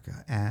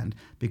America. And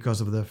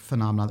because of the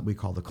phenomenon that we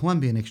call the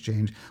Columbian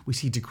Exchange, we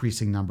see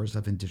decreasing numbers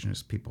of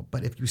indigenous people.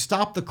 But if you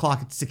stop the clock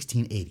at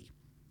 1680,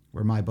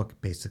 where my book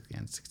basically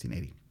ends,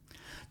 1680,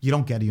 you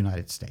don't get a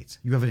United States.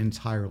 You have an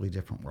entirely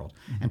different world.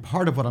 Mm-hmm. And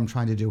part of what I'm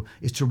trying to do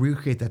is to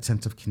recreate that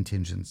sense of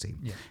contingency.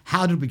 Yeah.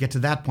 How did we get to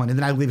that point? And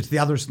then I leave it to the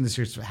others in the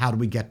series, how do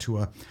we get to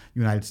a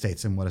United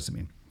States and what does it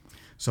mean?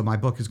 So my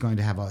book is going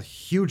to have a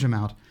huge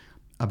amount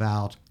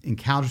about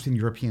encounters between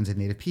Europeans and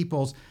Native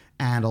peoples,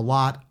 and a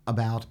lot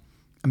about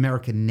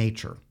American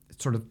nature.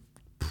 It's sort of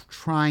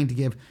trying to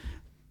give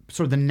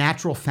sort of the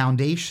natural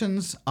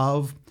foundations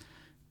of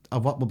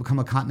what will become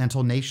a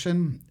continental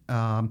nation.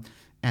 And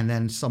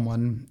then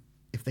someone,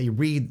 if they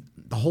read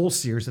the whole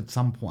series at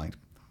some point,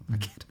 I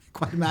can't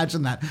quite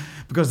imagine that,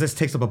 because this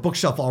takes up a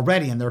bookshelf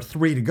already and there are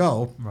 3 to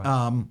go.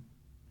 Right.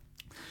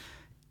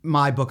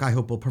 My book, I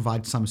hope, will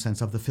provide some sense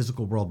of the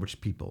physical world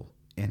which people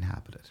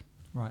inhabited.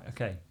 Right,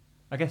 okay.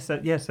 I guess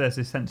that, yes, there's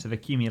this sense of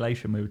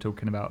accumulation we were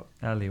talking about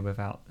earlier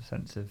without the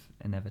sense of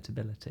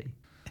inevitability.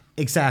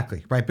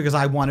 Exactly, right? Because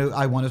I want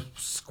to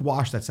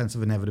squash that sense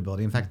of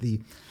inevitability. In fact,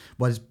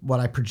 what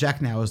I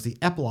project now as the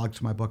epilogue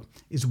to my book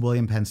is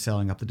William Penn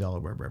sailing up the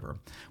Delaware River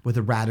with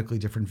a radically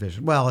different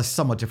vision. Well, a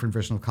somewhat different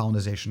vision of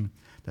colonization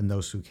than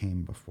those who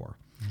came before.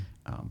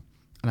 And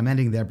I'm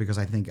ending there because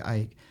I think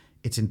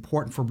it's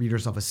important for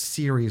readers of a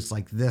series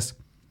like this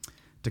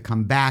to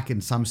come back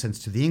in some sense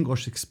to the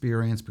English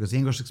experience, because the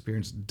English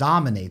experience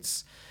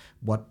dominates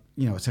what,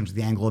 essentially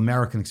the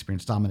Anglo-American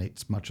experience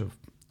dominates much of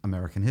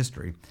American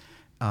history.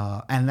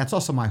 And that's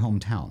also my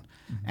hometown.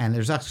 Mm-hmm. And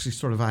there's actually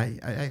sort of, I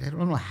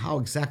don't know how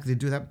exactly to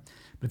do that,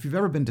 but if you've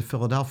ever been to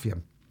Philadelphia,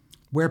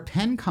 where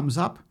Penn comes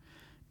up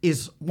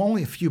is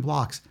only a few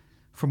blocks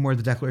from where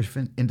the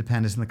Declaration of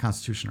Independence and the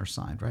Constitution are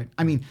signed, right?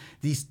 I mean,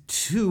 these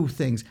two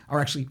things are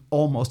actually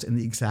almost in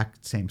the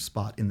exact same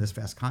spot in this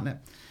vast continent.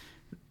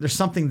 There's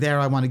something there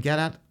I want to get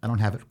at. I don't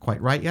have it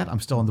quite right yet. I'm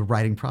still in the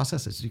writing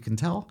process, as you can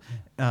tell,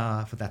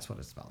 but that's what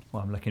it's about.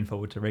 Well, I'm looking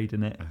forward to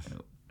reading it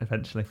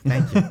eventually.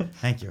 Thank you.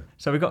 Thank you.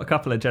 So we've got a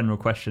couple of general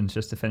questions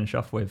just to finish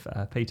off with.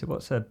 Peter,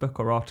 what's a book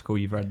or article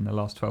you've read in the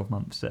last 12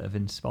 months that have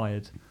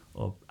inspired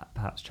or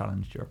perhaps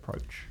challenged your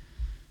approach?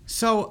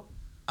 So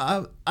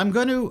I'm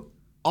going to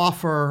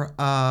offer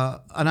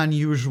an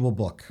unusual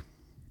book.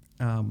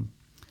 And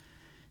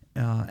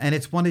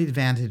it's one of the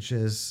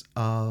advantages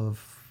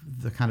of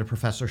the kind of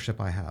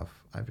professorship I have.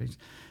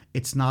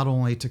 It's not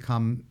only to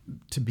come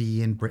to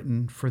be in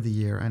Britain for the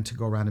year and to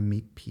go around and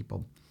meet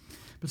people,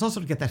 but it's also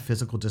to get that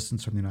physical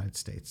distance from the United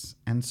States.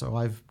 And so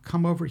I've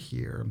come over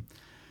here in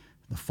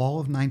the fall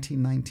of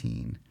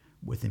 1919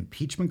 with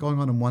impeachment going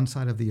on one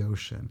side of the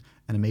ocean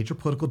and a major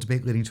political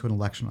debate leading to an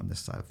election on this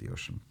side of the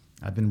ocean.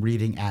 I've been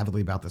reading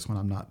avidly about this when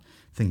I'm not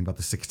thinking about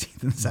the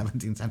 16th and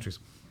 17th centuries.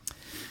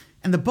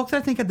 And the book that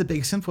I think had the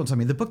biggest influence on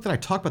me, the book that I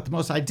talk about the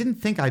most, I didn't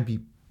think I'd be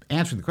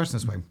answering the question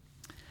this way,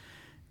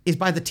 is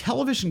by the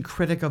television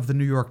critic of the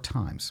New York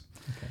Times.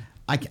 Okay.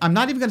 I'm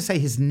not even going to say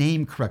his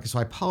name correctly, so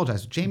I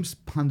apologize. James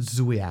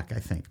Ponzuiak, I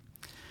think.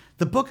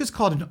 The book is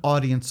called An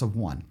Audience of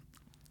One.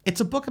 It's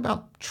a book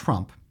about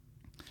Trump,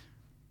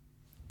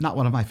 not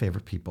one of my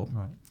favorite people.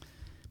 Right.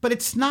 But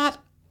it's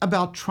not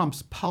about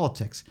Trump's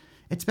politics.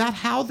 It's about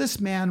how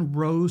this man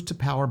rose to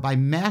power by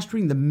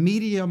mastering the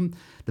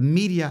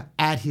media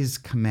at his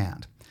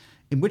command,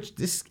 in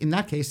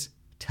that case,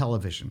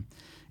 television.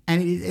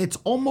 And it's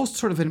almost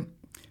sort of a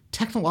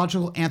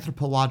technological,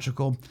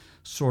 anthropological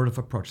sort of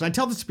approach. And I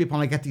tell this to people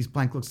and I get these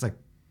blank looks like,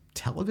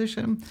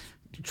 television?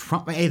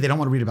 Trump? They don't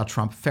want to read about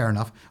Trump, fair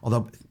enough,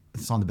 although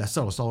it's on the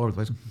bestseller list all over the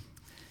place.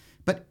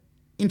 But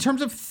in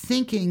terms of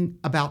thinking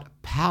about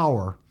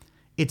power,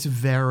 it's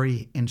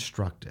very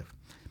instructive.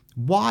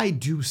 Why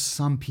do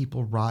some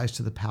people rise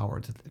to the power,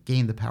 to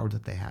gain the power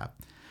that they have?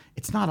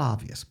 It's not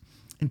obvious.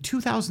 In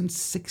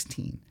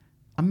 2016,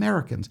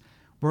 Americans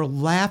were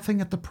laughing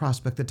at the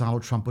prospect that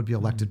Donald Trump would be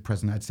elected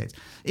president of the United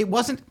States. It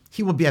wasn't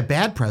he would be a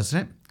bad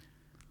president.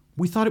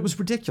 We thought it was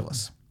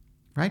ridiculous,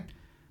 right?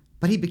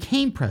 But he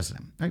became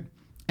president, right?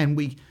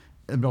 And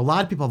a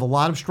lot of people have a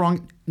lot of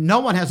strong, no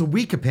one has a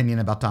weak opinion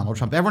about Donald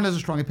Trump. Everyone has a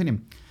strong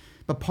opinion.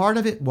 But part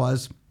of it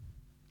was,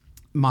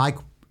 my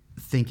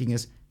thinking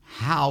is,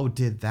 how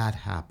did that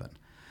happen?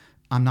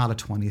 I'm not a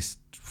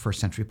 21st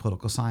century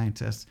political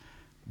scientist.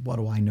 What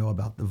do I know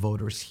about the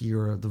voters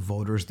here, or the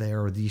voters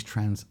there, or these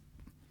trends?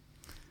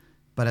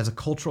 But as a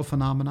cultural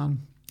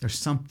phenomenon, there's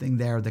something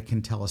there that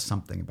can tell us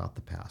something about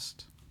the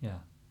past. Yeah,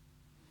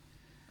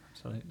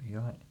 absolutely,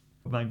 you're right.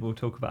 Maybe we'll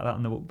talk about that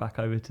on the walk back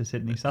over to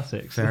Sydney,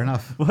 Sussex. Fair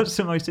enough. What's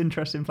the most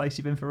interesting place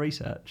you've been for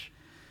research?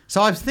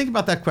 So I was thinking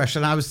about that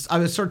question. I was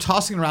sort of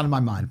tossing it around in my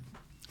mind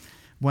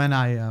when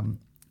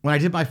I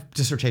did my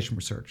dissertation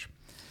research.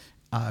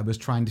 I was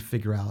trying to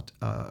figure out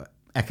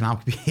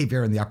economic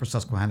behavior in the Upper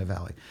Susquehanna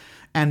Valley,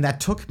 and that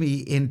took me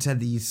into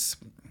these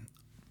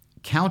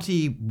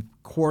county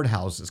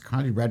courthouses,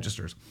 county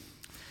registers,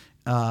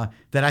 that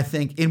I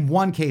think in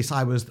one case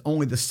I was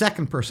only the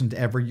second person to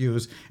ever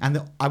use,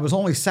 and I was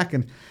only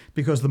second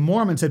because the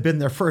Mormons had been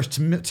there first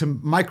to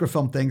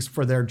microfilm things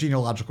for their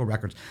genealogical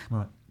records.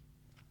 Right.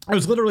 I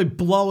was literally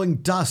blowing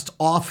dust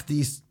off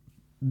these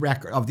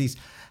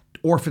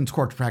orphans'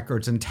 court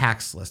records and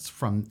tax lists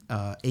from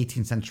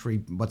 18th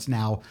century, what's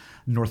now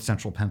north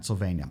central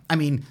Pennsylvania. I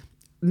mean,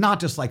 not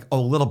just like a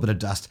little bit of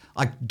dust,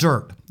 like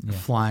dirt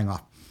flying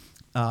off.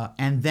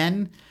 And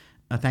then,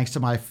 thanks to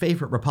my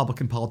favorite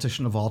Republican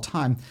politician of all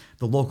time,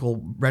 the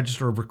local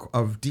Register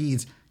of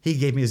Deeds, he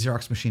gave me a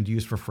Xerox machine to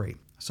use for free.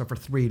 So for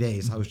 3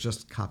 days, I was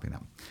just copying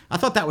them. I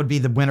thought that would be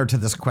the winner to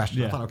this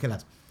question. Yeah. I thought, okay,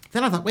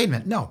 Then I thought, wait a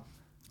minute, no.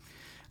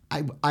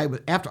 I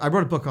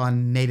wrote a book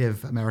on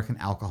Native American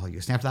alcohol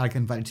use. And after that, I got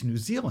invited to New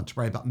Zealand to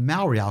write about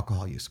Maori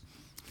alcohol use.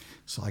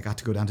 So I got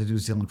to go down to New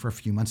Zealand for a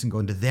few months and go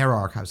into their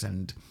archives.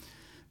 And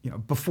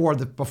before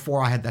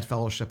I had that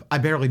fellowship, I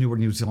barely knew where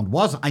New Zealand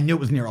was. I knew it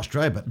was near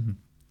Australia, but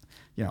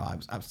I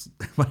was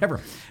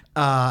whatever.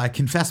 I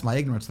confess my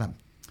ignorance to that.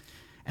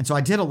 And so I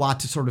did a lot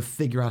to sort of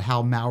figure out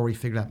how Maori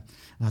figured out.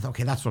 And I thought,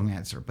 okay, that's what I'm going to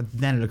answer. But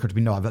then it occurred to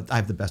me, no, I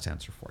have the best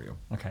answer for you.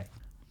 Okay.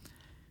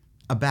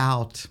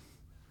 About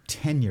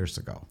 10 years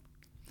ago,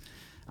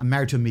 I'm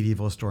married to a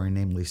medieval historian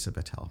named Lisa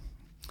Battelle.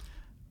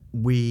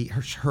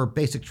 Her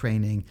basic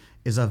training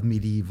is of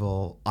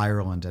medieval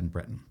Ireland and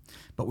Britain,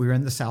 but we were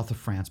in the south of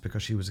France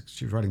because she was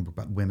writing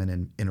about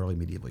women in early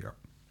medieval Europe.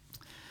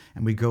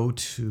 And we go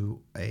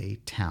to a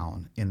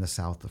town in the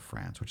south of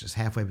France, which is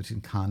halfway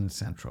between Cannes and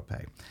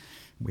Saint-Tropez.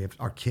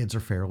 Our kids are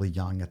fairly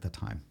young at the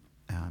time,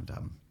 and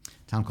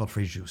town called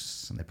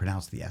Fréjus, and they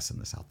pronounce the S in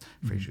the south,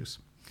 Fréjus.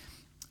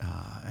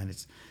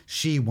 And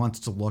she wants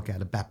to look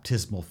at a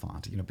baptismal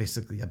font,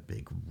 basically a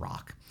big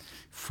rock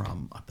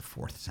from the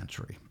 4th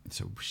century.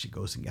 So she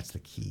goes and gets the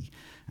key,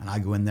 and I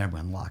go in there and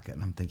unlock it,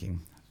 and I'm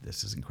thinking,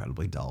 this is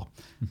incredibly dull.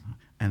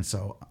 And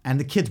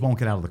the kids won't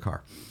get out of the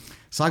car.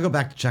 So I go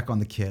back to check on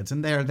the kids,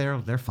 and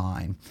they're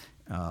fine.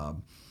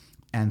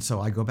 And so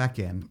I go back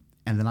in,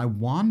 and then I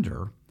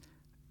wander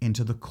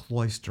into the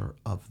cloister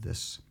of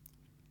this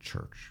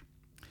church.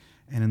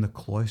 And in the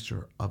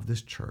cloister of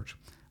this church,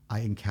 I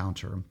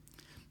encounter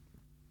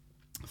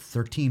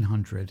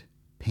 1,300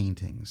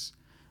 paintings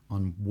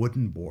on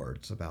wooden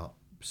boards about,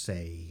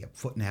 say,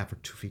 1.5 or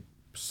 2 feet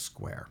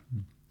square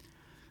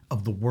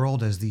of the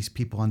world as these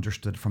people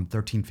understood from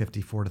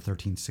 1354 to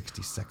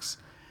 1366.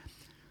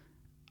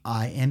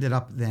 I ended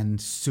up then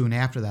soon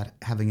after that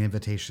having an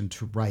invitation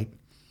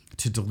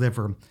to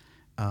deliver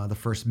the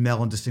first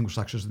Mellon Distinguished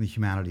Lectures in the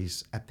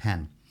Humanities at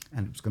Penn.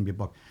 And it was going to be a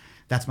book.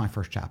 That's my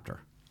first chapter,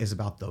 is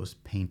about those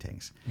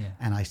paintings. Yeah.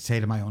 And I say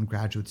to my own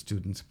graduate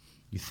students,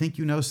 you think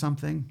you know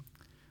something?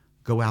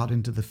 Go out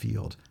into the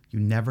field. You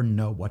never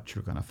know what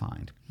you're going to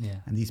find. Yeah.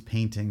 And these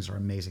paintings are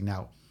amazing.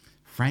 Now,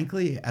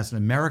 frankly, as an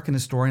American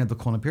historian of the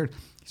colonial period,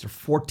 these are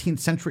 14th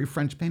century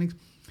French paintings.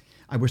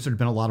 I wish there had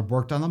been a lot of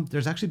work done on them.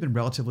 There's actually been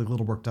relatively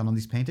little work done on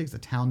these paintings. The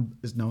town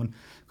is known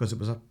because it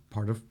was a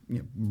part of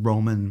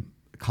Roman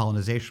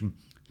colonization.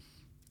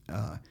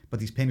 But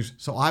these paintings,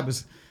 so I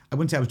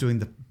wouldn't say I was doing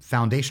the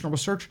foundational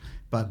research,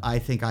 but I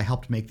think I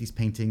helped make these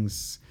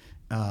paintings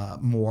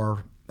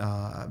more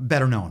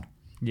better known.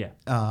 Yeah.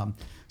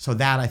 So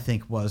that I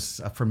think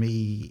was for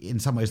me in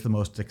some ways the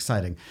most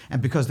exciting,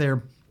 and because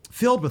they're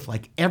filled with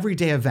like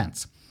everyday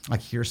events,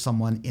 like here's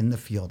someone in the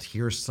field,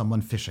 here's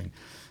someone fishing.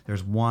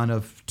 There's one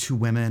of 2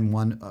 women,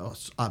 one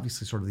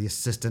obviously sort of the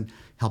assistant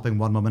helping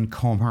one woman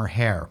comb her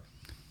hair,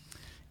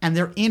 and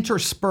they're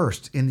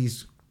interspersed in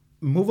these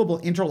movable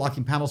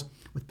interlocking panels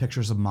with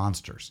pictures of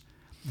monsters.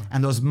 Right.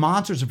 And those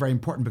monsters are very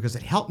important because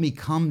it helped me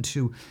come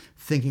to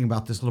thinking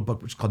about this little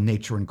book, which is called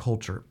Nature and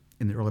Culture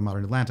in the Early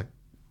Modern Atlantic.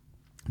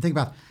 Think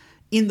about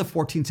in the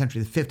 14th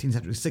century, the 15th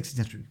century, the 16th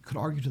century, could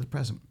argue to the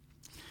present.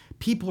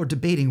 People are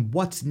debating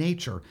what's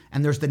nature.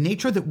 And there's the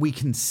nature that we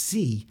can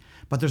see,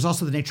 but there's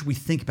also the nature we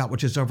think about,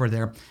 which is over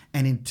there.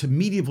 And to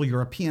medieval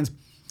Europeans,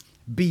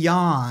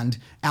 beyond,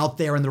 out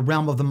there in the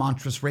realm of the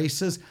monstrous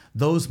races,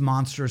 those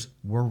monsters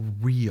were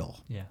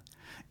real. Yeah.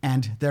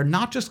 And they're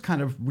not just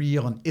kind of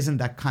real and isn't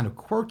that kind of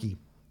quirky.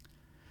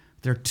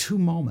 There are 2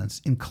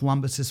 moments in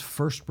Columbus's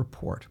first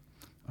report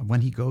when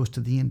he goes to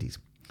the Indies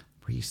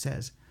where he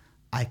says,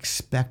 I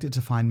expected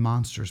to find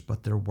monsters,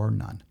 but there were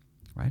none,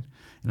 right?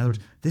 In other words,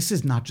 this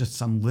is not just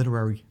some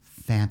literary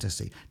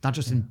fantasy, not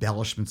just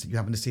embellishments that you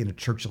happen to see in a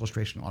church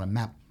illustration on a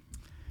map.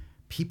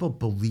 People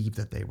believed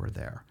that they were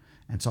there.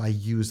 And so I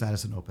use that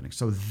as an opening.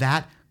 So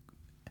that,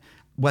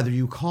 whether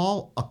you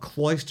call a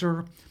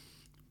cloister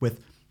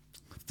with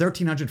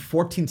 1,300,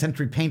 14th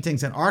century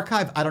paintings and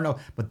archive, I don't know,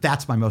 but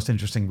that's my most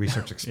interesting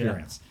research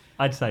experience. Yeah.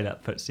 I'd say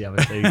that puts the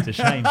other 2 to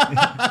shame.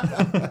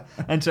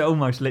 And to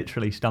almost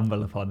literally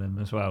stumble upon them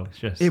as well.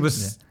 It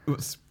was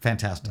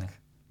fantastic. Yeah.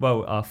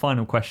 Well, our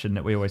final question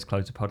that we always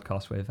close the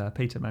podcast with,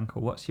 Peter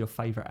Mankell, what's your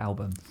favourite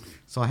album?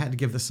 So I had to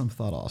give this some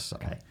thought also.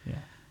 Okay, yeah.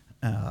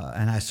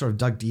 And I sort of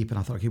dug deep and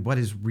I thought, okay, what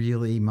is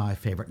really my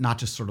favorite? Not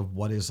just sort of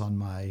what's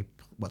my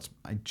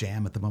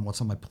jam at the moment,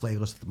 what's on my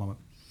playlist at the moment.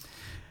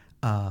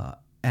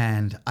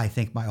 And I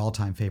think my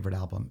all-time favorite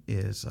album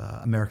is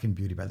American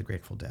Beauty by the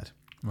Grateful Dead.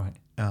 Right.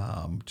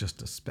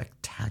 Just a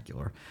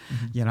spectacular.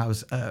 I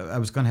was going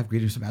to have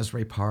Greetings from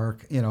Asbury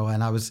Park, and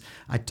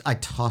I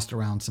tossed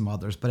around some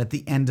others, but at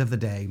the end of the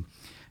day,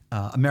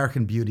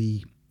 American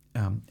Beauty,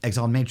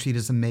 Exile on Main Street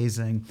is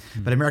amazing,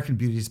 but American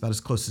Beauty is about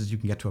as close as you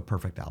can get to a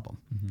perfect album.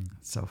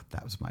 So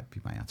that might be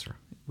my answer.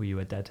 Were you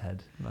a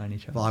Deadhead by any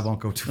chance? Well, I won't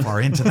go too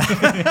far into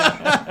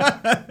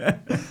that.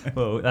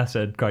 Well, that's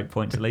a great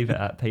point to leave it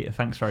at, Peter.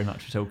 Thanks very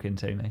much for talking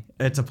to me.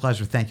 It's a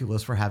pleasure. Thank you,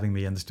 Liz, for having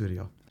me in the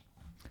studio.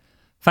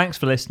 Thanks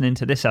for listening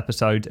to this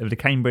episode of the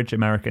Cambridge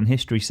American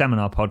History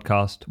Seminar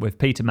podcast with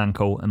Peter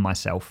Mankell and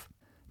myself.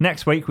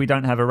 Next week, we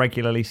don't have a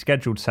regularly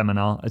scheduled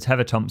seminar as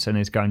Heather Thompson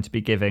is going to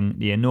be giving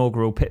the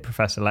inaugural Pitt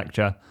Professor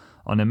lecture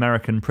on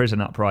American prison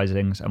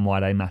uprisings and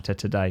why they matter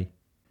today.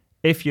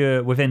 If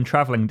you're within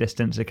travelling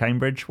distance of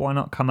Cambridge, why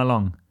not come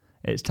along?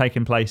 It's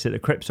taking place at the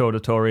Cripps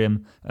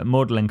Auditorium at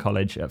Magdalen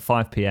College at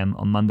 5 p.m.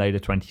 on Monday the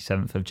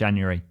 27th of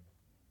January.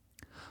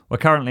 We're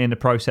currently in the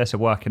process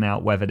of working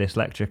out whether this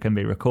lecture can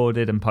be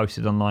recorded and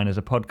posted online as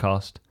a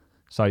podcast,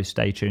 so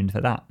stay tuned for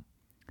that.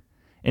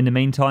 In the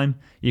meantime,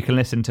 you can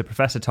listen to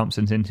Professor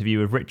Thompson's interview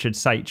with Richard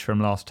Sach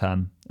from last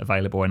term,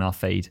 available in our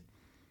feed.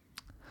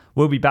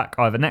 We'll be back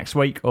either next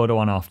week or the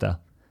one after.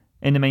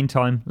 In the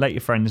meantime, let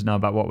your friends know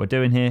about what we're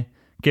doing here,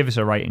 give us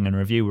a rating and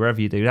review wherever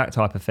you do that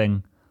type of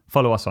thing,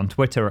 follow us on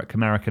Twitter at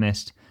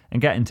Camericanist,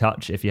 and get in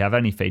touch if you have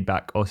any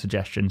feedback or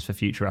suggestions for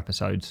future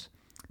episodes.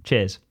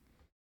 Cheers.